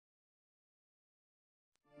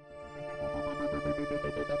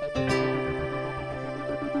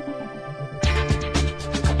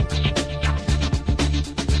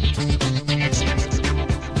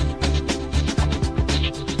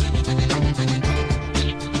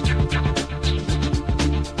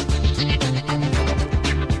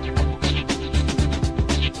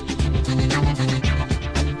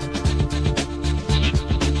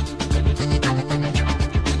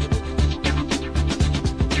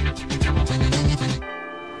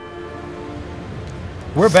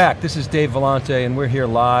We're back. This is Dave Vellante, and we're here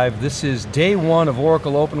live. This is day one of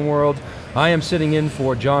Oracle OpenWorld. I am sitting in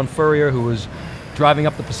for John Furrier, who is driving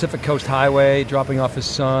up the Pacific Coast Highway, dropping off his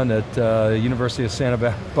son at University of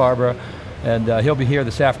Santa Barbara, and he'll be here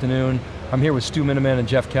this afternoon. I'm here with Stu Miniman and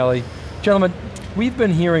Jeff Kelly. Gentlemen, we've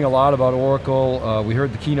been hearing a lot about Oracle. We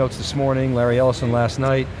heard the keynotes this morning, Larry Ellison last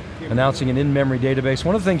night, announcing an in-memory database.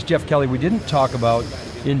 One of the things, Jeff Kelly, we didn't talk about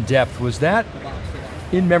in depth was that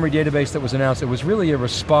in-memory database that was announced. It was really a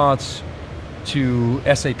response to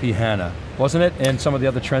SAP HANA, wasn't it? And some of the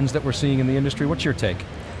other trends that we're seeing in the industry. What's your take?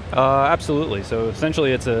 Absolutely. So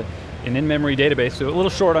essentially it's an in-memory database, so a little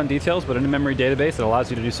short on details, but an in-memory database that allows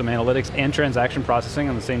you to do some analytics and transaction processing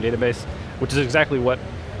on the same database, which is exactly what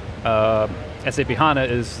SAP HANA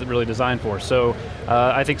is really designed for. So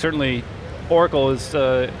I think certainly Oracle is,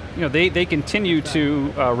 they continue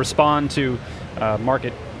to respond to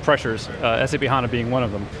market pressures, SAP HANA being one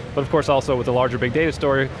of them. But of course also with the larger big data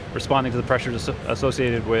story, responding to the pressures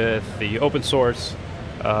associated with the open source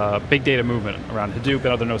big data movement around Hadoop and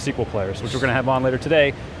other NoSQL players, which we're going to have on later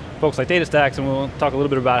today. Folks like DataStax, and we'll talk a little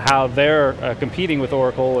bit about how they're competing with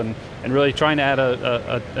Oracle and really trying to add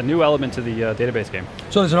a new element to the database game.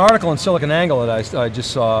 So there's an article in SiliconANGLE that I just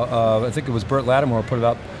saw, I think it was Burt Lattimore put it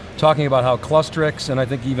up, talking about how Clustrix and I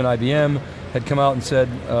think even IBM had come out and said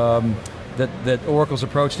that Oracle's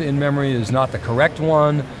approach to in-memory is not the correct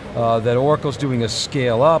one, that Oracle's doing a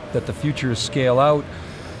scale up, that the future is scale out.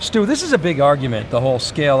 Stu, this is a big argument, the whole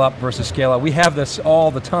scale up versus scale out. We have this all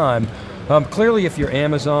the time. Clearly if you're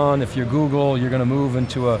Amazon, if you're Google, you're going to move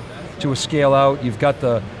into a scale out. You've got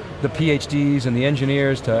the PhDs and the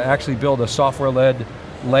engineers to actually build a software-led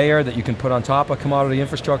layer that you can put on top of commodity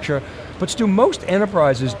infrastructure. But Stu, most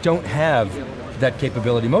enterprises don't have that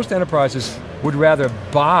capability. Most enterprises would rather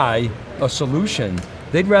buy a solution.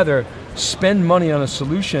 They'd rather spend money on a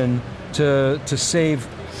solution to save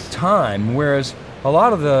time, whereas a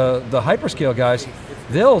lot of the hyperscale guys,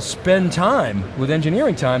 they'll spend time with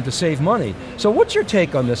engineering time to save money. So what's your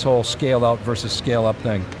take on this whole scale out versus scale up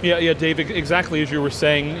thing? Yeah, Dave, exactly as you were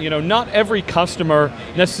saying, not every customer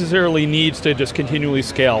necessarily needs to just continually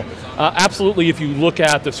scale. Absolutely, if you look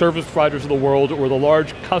at the service providers of the world or the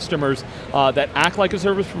large customers that act like a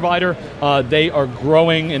service provider, they are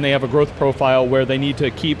growing and they have a growth profile where they need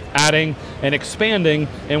to keep adding and expanding,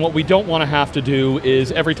 and what we don't want to have to do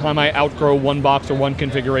is every time I outgrow one box or one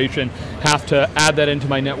configuration, have to add that into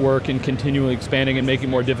my network and continually expanding and making it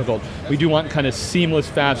more difficult. We do want kind of seamless,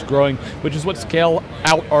 fast growing, which is what scale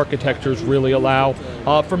out architectures really allow.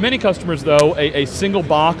 For many customers though, a single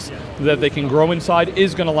box that they can grow inside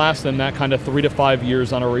is going to last them that kind of 3 to 5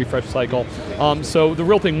 years on a refresh cycle. So the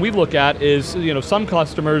real thing we look at is, some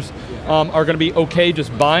customers are going to be okay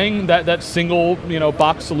just buying that single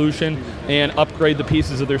box solution and upgrade the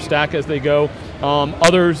pieces of their stack as they go.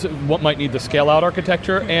 Others might need the scale out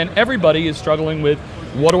architecture, and everybody is struggling with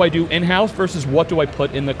what do I do in-house versus what do I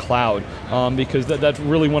put in the cloud? Because that's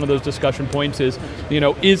really one of those discussion points is IT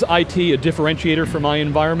a differentiator for my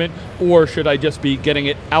environment, or should I just be getting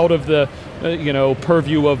it out of the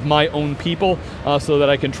purview of my own people so that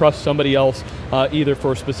I can trust somebody else either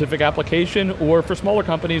for a specific application, or for smaller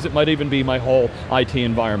companies it might even be my whole IT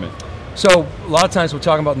environment. So a lot of times we're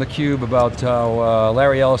talking about in theCUBE about how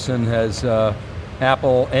Larry Ellison has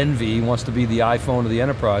Apple envy, wants to be the iPhone of the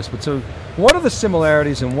enterprise. But so what are the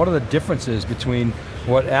similarities and what are the differences between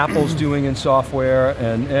what Apple's doing in software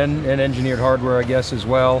and engineered hardware, I guess, as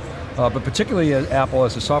well, but particularly Apple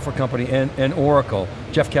as a software company and Oracle?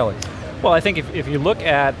 Jeff Kelly. Well, I think if you look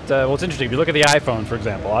at, well, it's interesting, if you look at the iPhone, for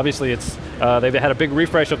example, obviously it's, they've had a big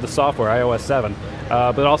refresh of the software, iOS 7,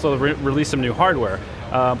 but also released some new hardware.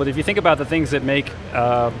 But if you think about the things that make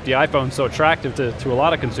the iPhone so attractive to a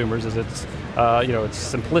lot of consumers, is its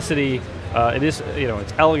simplicity,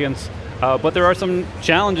 its elegance, but there are some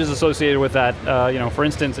challenges associated with that. For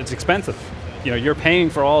instance, it's expensive. You're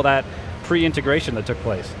paying for all that pre-integration that took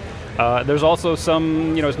place. There's also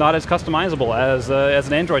some, it's not as customizable as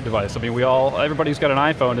an Android device. I mean, everybody who's got an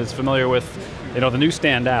iPhone is familiar with, the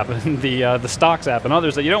Newsstand app and the Stocks app and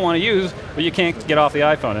others that you don't want to use, but you can't get off the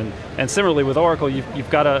iPhone. And similarly with Oracle, you've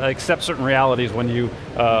got to accept certain realities when you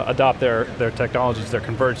adopt their technologies, their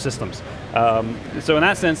converged systems. So in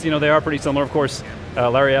that sense, they are pretty similar. Of course,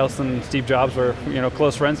 Larry Ellison and Steve Jobs were,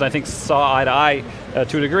 close friends, and I think saw eye to eye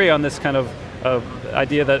to a degree on this kind of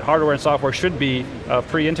idea that hardware and software should be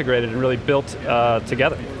pre-integrated and really built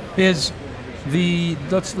together.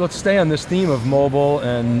 Let's stay on this theme of mobile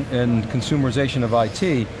and consumerization of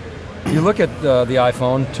IT. You look at the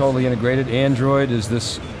iPhone, totally integrated. Android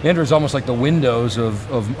is almost like the Windows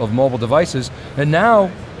of mobile devices. And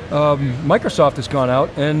now Microsoft has gone out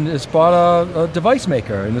and has bought a device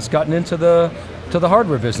maker and it's gotten into the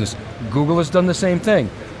hardware business. Google has done the same thing.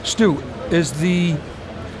 Stu, is the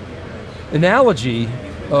analogy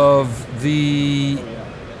of the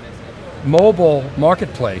mobile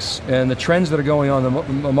marketplace and the trends that are going on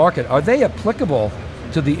in the market, are they applicable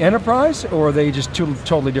to the enterprise, or are they just two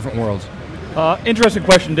totally different worlds? Interesting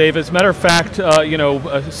question, Dave. As a matter of fact,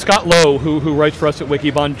 Scott Lowe, who writes for us at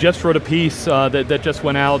Wikibon, just wrote a piece that just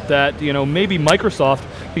went out that maybe Microsoft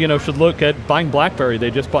should look at buying BlackBerry.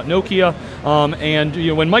 They just bought Nokia,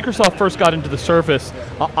 and when Microsoft first got into the Surface,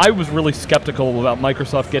 I was really skeptical about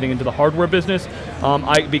Microsoft getting into the hardware business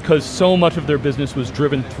because so much of their business was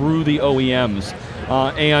driven through the OEMs,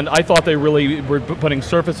 and I thought they really were putting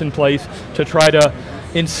Surface in place to try to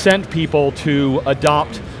incent people to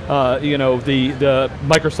adopt the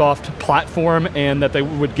Microsoft platform, and that they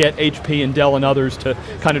would get HP and Dell and others to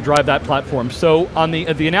kind of drive that platform. So on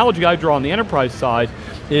the analogy I draw on the enterprise side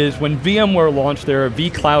is when VMware launched their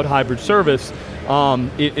vCloud hybrid service,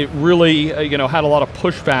 it really had a lot of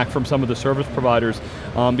pushback from some of the service providers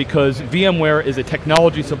because VMware is a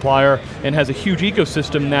technology supplier and has a huge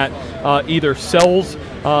ecosystem that either sells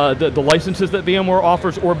the licenses that VMware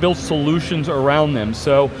offers or builds solutions around them.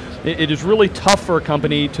 So it is really tough for a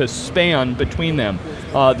company to span between them.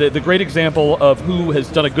 The great example of who has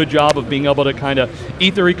done a good job of being able to kind of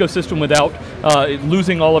eat their ecosystem without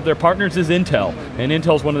losing all of their partners is Intel. And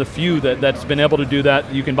Intel's one of the few that's been able to do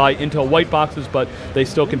that. You can buy Intel white boxes, but they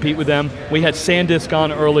still compete with them. We had SanDisk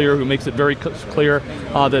on earlier, who makes it very clear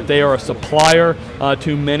that they are a supplier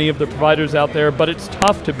to many of the providers out there, but it's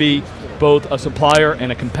tough to be both a supplier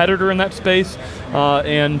and a competitor in that space,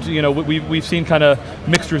 and we've seen kind of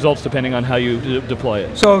mixed results depending on how you deploy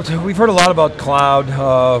it. So we've heard a lot about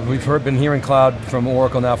cloud. We've been hearing cloud from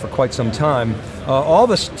Oracle now for quite some time. All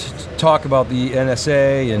this talk about the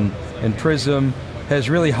NSA and Prism has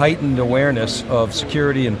really heightened awareness of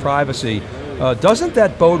security and privacy. Doesn't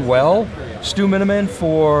that bode well, Stu Miniman,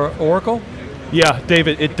 for Oracle? Yeah,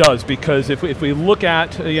 David, it does, because if we look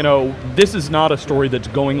at, this is not a story that's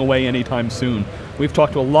going away anytime soon. We've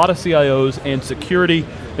talked to a lot of CIOs, and security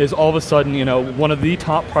is all of a sudden, one of the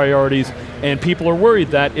top priorities, and people are worried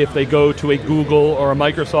that if they go to a Google or a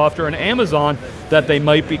Microsoft or an Amazon, that they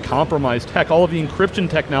might be compromised. Heck, all of the encryption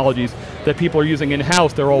technologies that people are using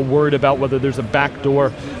in-house, they're all worried about whether there's a backdoor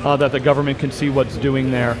that the government can see what's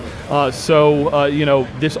doing there.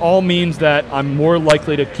 This all means that I'm more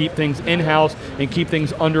likely to keep things in-house and keep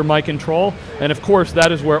things under my control, and of course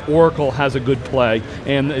that is where Oracle has a good play,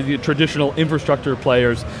 and the traditional infrastructure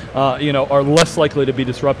players are less likely to be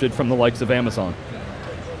disrupted from the likes of Amazon.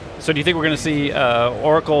 So do you think we're going to see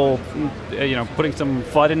Oracle, putting some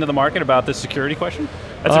FUD into the market about this security question?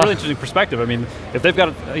 That's a really interesting perspective. I mean, if they've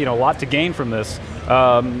got a lot to gain from this,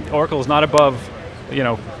 Oracle is not above,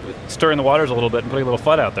 stirring the waters a little bit and putting a little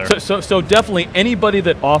FUD out there. So definitely anybody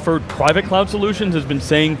that offered private cloud solutions has been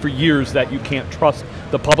saying for years that you can't trust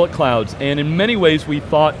the public clouds. And in many ways we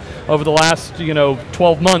thought over the last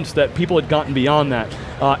 12 months that people had gotten beyond that.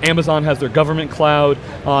 Amazon has their government cloud,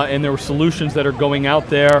 and there were solutions that are going out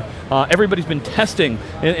there. Everybody's been testing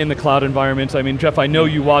in the cloud environments. I mean, Jeff, I know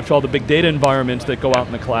you watch all the big data environments that go out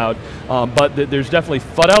in the cloud, but there's definitely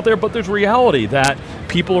FUD out there, but there's reality that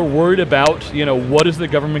people are worried about, what is the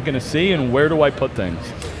government going to see and where do I put things?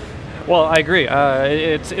 Well, I agree.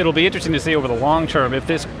 It'll be interesting to see over the long term if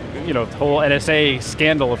this whole NSA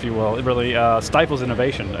scandal, if you will, it really stifles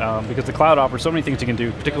innovation, because the cloud offers so many things you can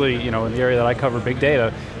do, particularly in the area that I cover, big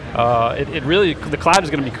data. The cloud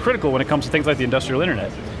is going to be critical when it comes to things like the industrial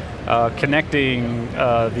internet, connecting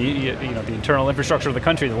the internal infrastructure of the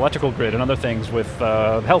country, the electrical grid, and other things with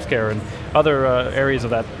healthcare and other areas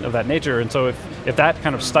of that nature. And so if that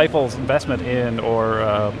kind of stifles investment in or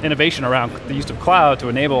innovation around the use of cloud to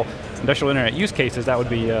enable industrial internet use cases, that would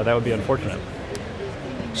be unfortunate.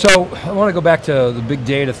 So I want to go back to the big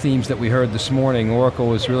data themes that we heard this morning. Oracle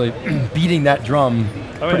was really beating that drum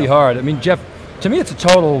pretty hard. I mean, Jeff, to me it's a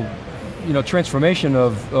total transformation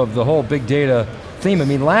of the whole big data theme. I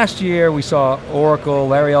mean, last year we saw Oracle,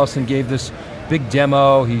 Larry Ellison gave this big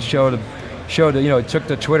demo. He showed he took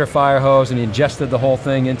the Twitter fire hose and he ingested the whole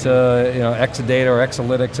thing into Exadata or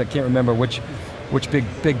Exalytics. I can't remember which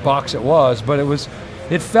big box it was, but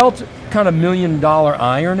it felt kind of $1 million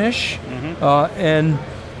iron-ish, and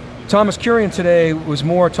Thomas Kurian today was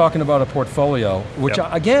more talking about a portfolio, which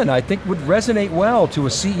again I think would resonate well to a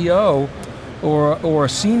CEO or a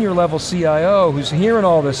senior level CIO who's hearing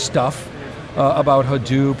all this stuff about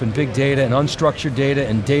Hadoop and big data and unstructured data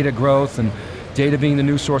and data growth and data being the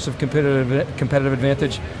new source of competitive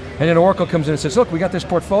advantage. and then Oracle comes in and says, look, we got this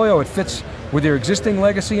portfolio, it fits with your existing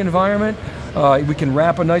legacy environment, we can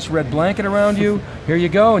wrap a nice red blanket around you, here you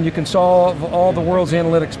go, and you can solve all the world's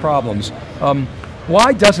analytics problems.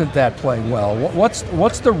 Why doesn't that play well?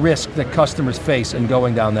 What's the risk that customers face in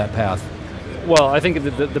going down that path? Well, I think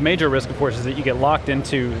the major risk, of course, is that you get locked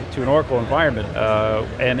into an Oracle environment,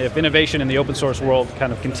 and if innovation in the open source world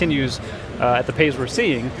kind of continues at the pace we're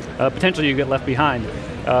seeing, potentially you get left behind.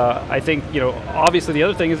 I think, obviously the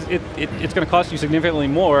other thing is it's going to cost you significantly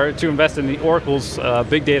more to invest in the Oracle's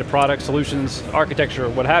big data product, solutions, architecture,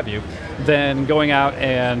 what have you, than going out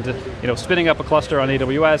and spinning up a cluster on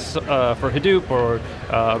AWS for Hadoop, or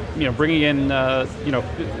bringing in,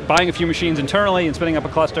 buying a few machines internally and spinning up a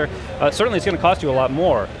cluster. Certainly it's going to cost you a lot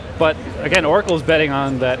more. But again, Oracle is betting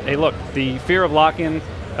on that, hey look, the fear of lock-in,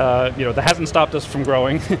 that hasn't stopped us from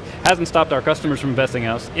growing, hasn't stopped our customers from investing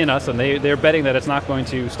in us, and they're betting that it's not going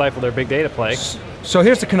to stifle their big data play. So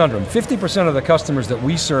here's the conundrum. 50% of the customers that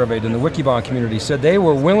we surveyed in the Wikibon community said they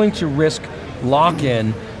were willing to risk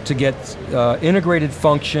lock-in to get integrated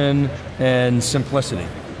function and simplicity.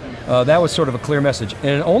 That was sort of a clear message.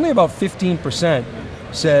 And only about 15%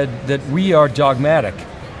 said that we are dogmatic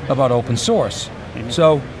about open source.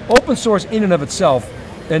 So open source in and of itself,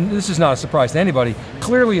 and this is not a surprise to anybody,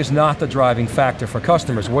 clearly is not the driving factor for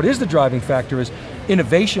customers. What is the driving factor is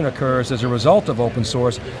innovation occurs as a result of open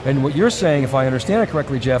source, and what you're saying, if I understand it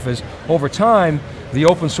correctly, Jeff, is over time, the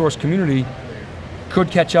open source community could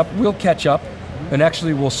catch up, will catch up, and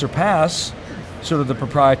actually will surpass sort of the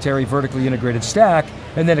proprietary vertically integrated stack,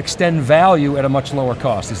 and then extend value at a much lower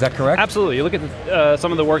cost. Is that correct? Absolutely. You look at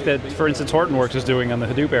some of the work that, for instance, Hortonworks is doing on the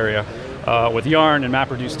Hadoop area, with Yarn and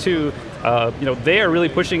MapReduce 2, they are really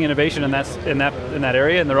pushing innovation in that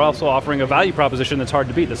area, and they're also offering a value proposition that's hard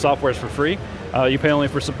to beat. The software is for free, you pay only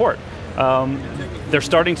for support. They're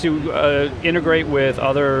starting to integrate with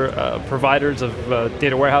other providers of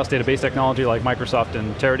data warehouse, database technology like Microsoft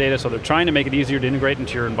and Teradata, so they're trying to make it easier to integrate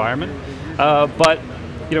into your environment. But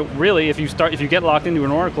really, if you get locked into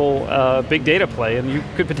an Oracle big data play, and you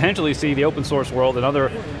could potentially see the open source world and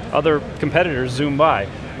other competitors zoom by.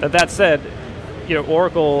 That said,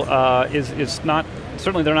 Oracle is not,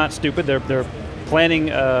 certainly they're not stupid. They're planning,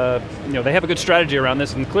 they have a good strategy around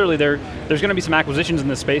this, and clearly there's going to be some acquisitions in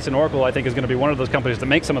this space, and Oracle, I think, is going to be one of those companies that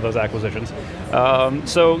make some of those acquisitions.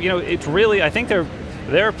 So, it's really, I think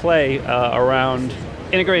their play around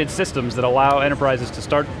integrated systems that allow enterprises to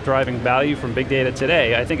start driving value from big data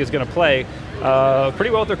today, I think is going to play pretty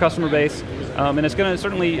well with their customer base, and it's going to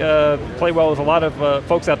certainly play well with a lot of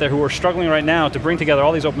folks out there who are struggling right now to bring together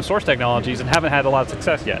all these open source technologies and haven't had a lot of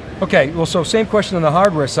success yet. Okay, well, so same question on the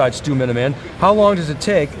hardware side, Stu Miniman. How long does it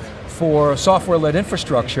take for software-led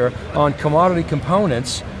infrastructure on commodity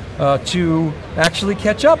components to actually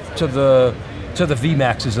catch up to the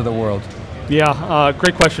VMAXs of the world? Yeah,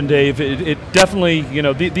 great question, Dave. It definitely,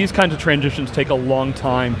 these kinds of transitions take a long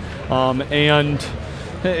time, and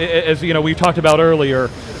as we talked about earlier,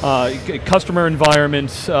 customer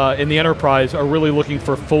environments in the enterprise are really looking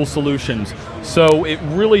for full solutions. So it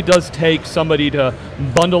really does take somebody to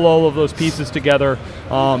bundle all of those pieces together,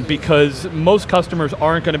 because most customers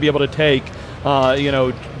aren't going to be able to take,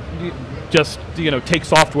 just take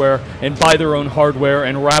software and buy their own hardware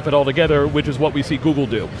and wrap it all together, which is what we see Google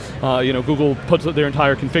do. Google puts their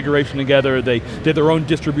entire configuration together. They did their own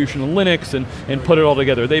distribution of Linux and put it all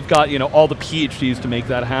together. They've got all the PhDs to make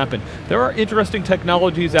that happen. There are interesting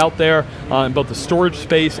technologies out there in both the storage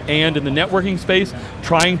space and in the networking space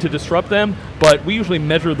trying to disrupt them, but we usually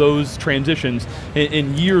measure those transitions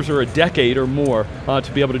in years or a decade or more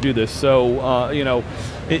to be able to do this. So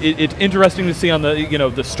it's interesting to see on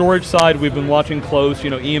the the storage side. We've been watching close.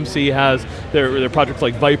 EMC has their projects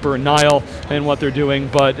like Viper and Nile and what they're doing,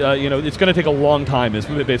 but it's going to take a long time. Is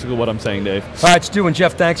basically what I'm saying, Dave. All right, Stu and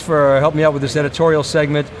Jeff, thanks for helping me out with this editorial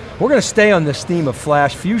segment. We're going to stay on this theme of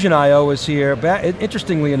Flash. Fusion.io is here.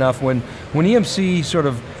 Interestingly enough, when EMC sort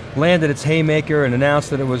of landed its haymaker and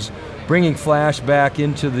announced that it was bringing Flash back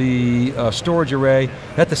into the storage array,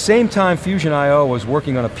 at the same time Fusion.io was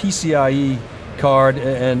working on a PCIe card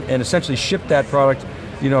and essentially shipped that product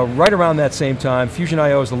right around that same time.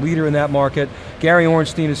 Fusion.io is the leader in that market. Gary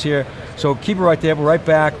Orenstein is here, so keep it right there. We're right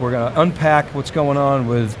back. We're going to unpack what's going on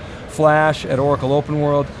with Flash at Oracle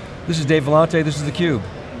OpenWorld. This is Dave Vellante, this is theCUBE.